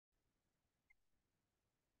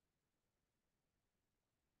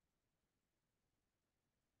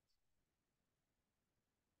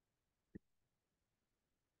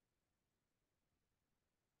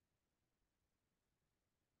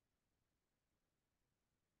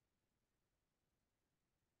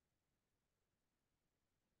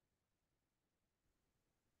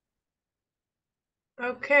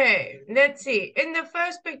Okay, let's see. In the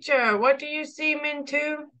first picture, what do you see,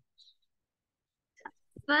 Mintu?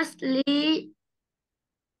 Firstly,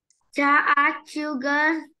 our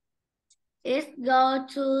children is go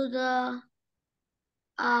to the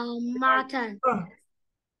mountain. Oh.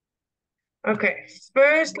 Okay,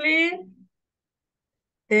 firstly,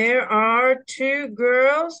 there are two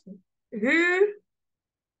girls who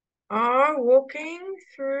are walking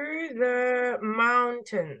through the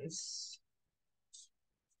mountains.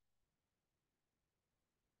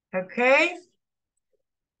 Okay.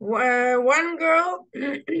 One girl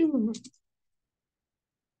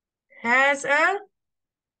has a,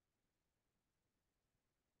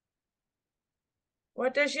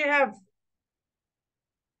 what does she have?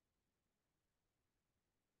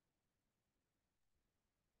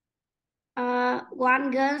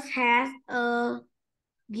 One girl has a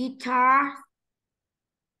guitar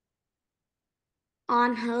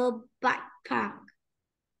on her backpack.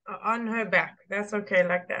 On her back. That's okay,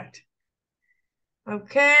 like that.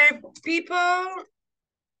 Okay, people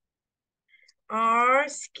are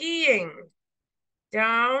skiing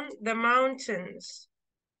down the mountains.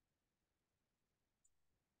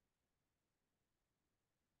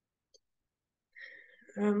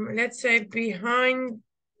 Let's say behind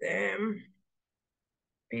them,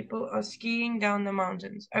 people are skiing down the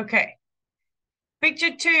mountains. Okay.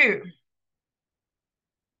 Picture 2.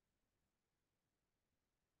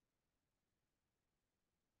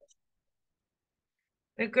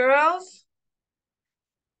 The girls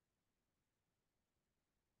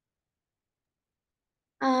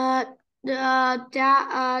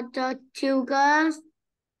The two girls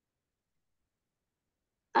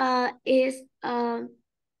is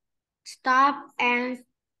stop and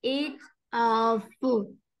eat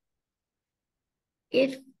food.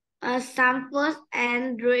 Eat some food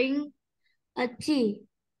and drink a tea.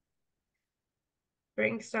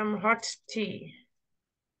 drink some hot tea.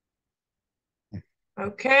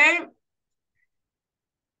 Okay.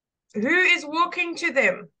 Who is walking to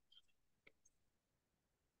them?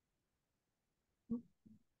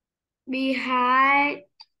 Behind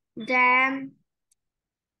them,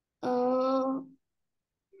 a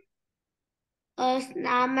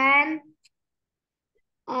snowman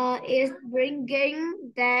is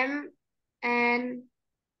bringing them an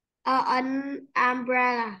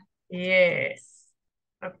umbrella. Yes.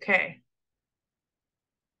 Okay.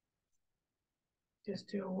 Just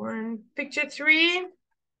do one. Picture 3.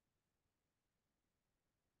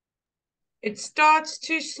 It starts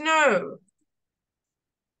to snow.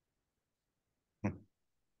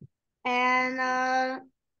 And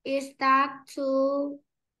it starts to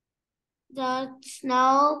the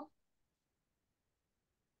snow.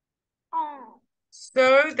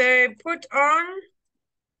 So they put on.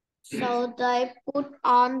 So they put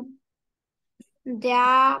on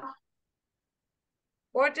their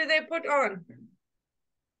What do they put on?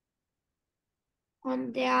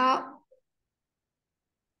 on their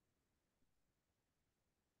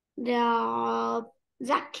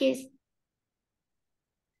jackets.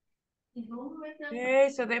 Okay,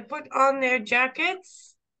 so they put on their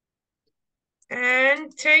jackets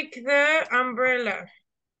and take the umbrella.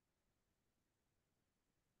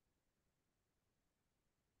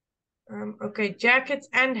 Okay, jackets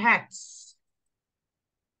and hats.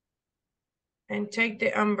 And take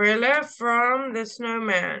the umbrella from the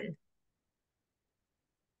snowman.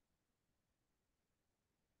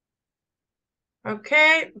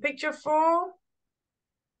 Okay, picture 4.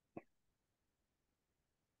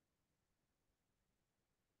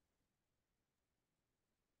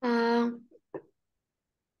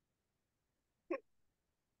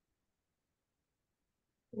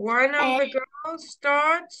 One of the girls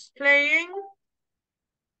starts playing.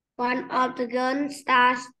 One of the girls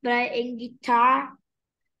starts playing guitar,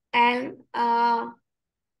 and the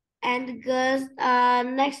girls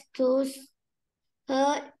next to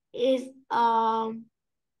her is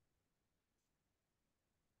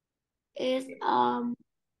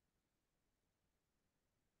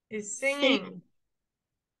Is singing.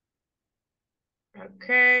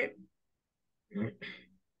 Okay.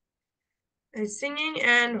 Is singing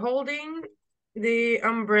and holding the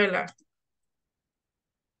umbrella.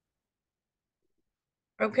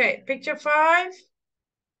 Okay, picture 5.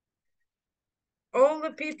 All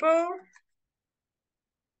the people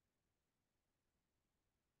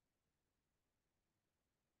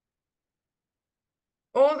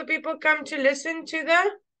come to listen to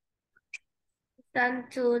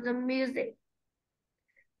the music.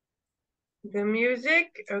 the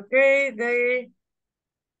music. Okay, they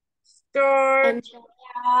start. And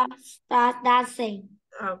start dancing.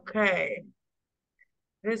 Okay.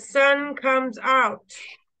 The sun comes out.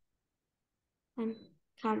 And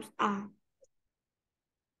comes out.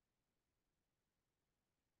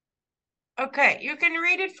 Okay, you can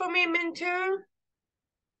read it for me, Mintu.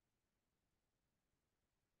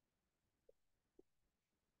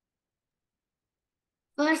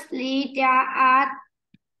 Firstly, there are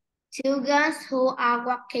two girls who are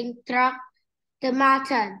walking through the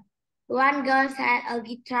mountain. One girl had a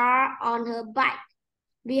guitar on her back.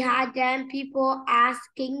 Behind them, people are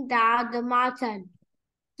skiing down the mountain.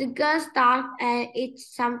 The girls stop and eat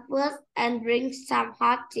some food and drink some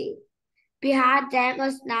hot tea. Behind them,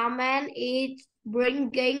 a snowman is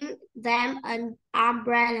bringing them an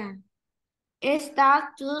umbrella. It starts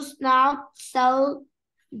to snow, so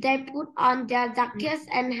they put on their jackets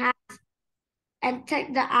and hats and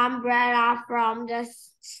take the umbrella from the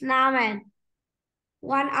snowman.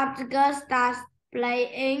 One of the girls starts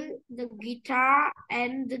playing the guitar,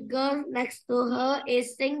 and the girl next to her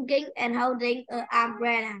is singing and holding an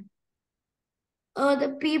umbrella.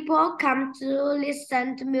 Other people come to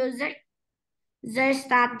listen to music. They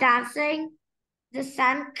start dancing. The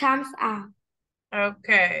sun comes out.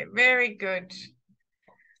 Okay, very good.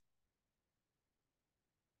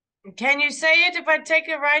 Can you say it if I take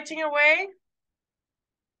the writing away?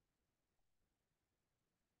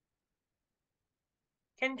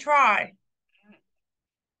 Can try.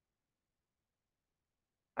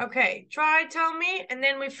 Okay, try, tell me, and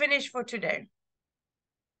then we finish for today.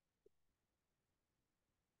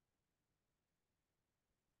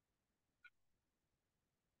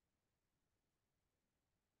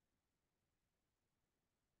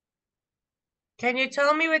 Can you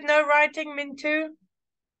tell me with no writing, Mintu? You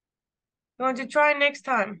want to try next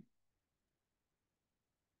time?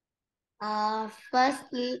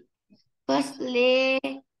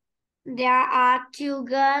 Firstly, there are two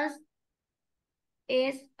girls.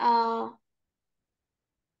 Is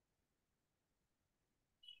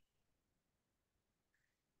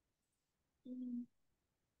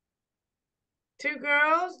Two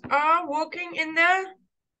girls are walking in the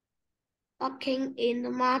walking in the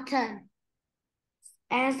mountain.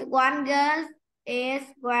 As one girl is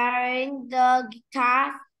wearing the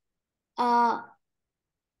guitar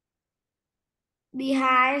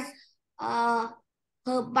behind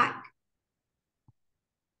her back.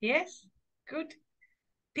 Yes, good.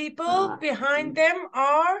 People behind them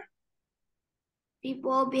are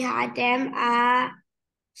People behind them are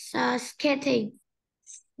skating.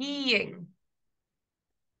 skiing.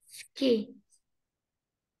 Ski.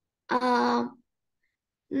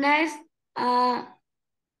 Next, the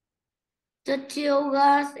two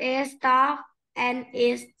girls is stop and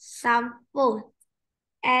eat some food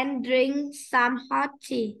and drink some hot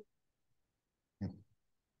tea.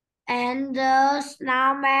 And the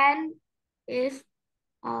snowman is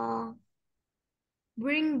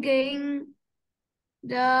bringing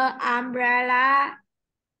the umbrella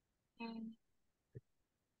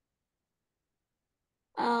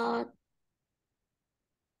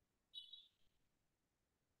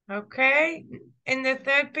Okay, in the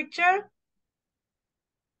third picture,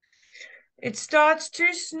 it starts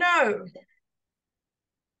to snow.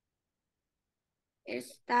 it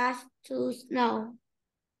starts to snow.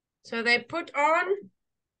 So they put on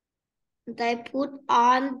They put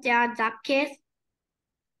on their jackets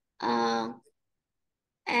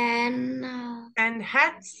and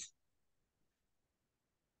hats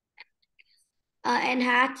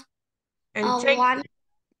hat. and One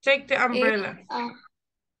take the is umbrella.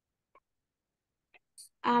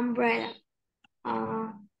 Umbrella.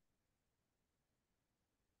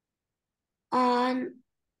 And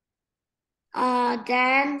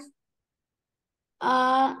then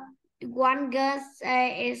one girl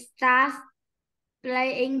starts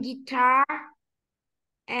playing guitar,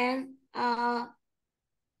 and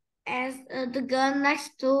as the girl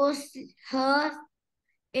next to her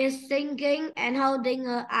is singing and holding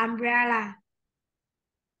her umbrella.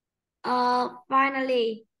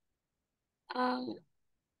 Finally,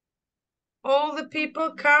 all the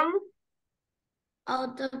people come.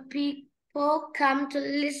 All the people come to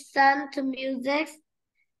listen to music,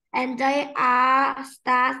 and they are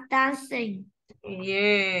start dancing.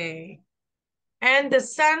 Yay. And the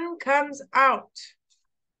sun comes out.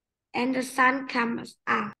 And the sun comes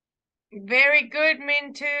out. Very good,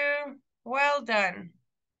 Mintu. Well done.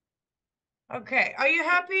 Okay, are you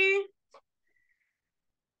happy?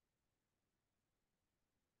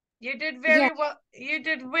 You did very well. You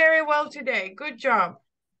did very well today. Good job.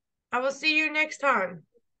 I will see you next time.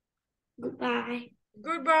 Goodbye.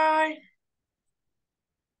 Goodbye.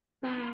 Bye.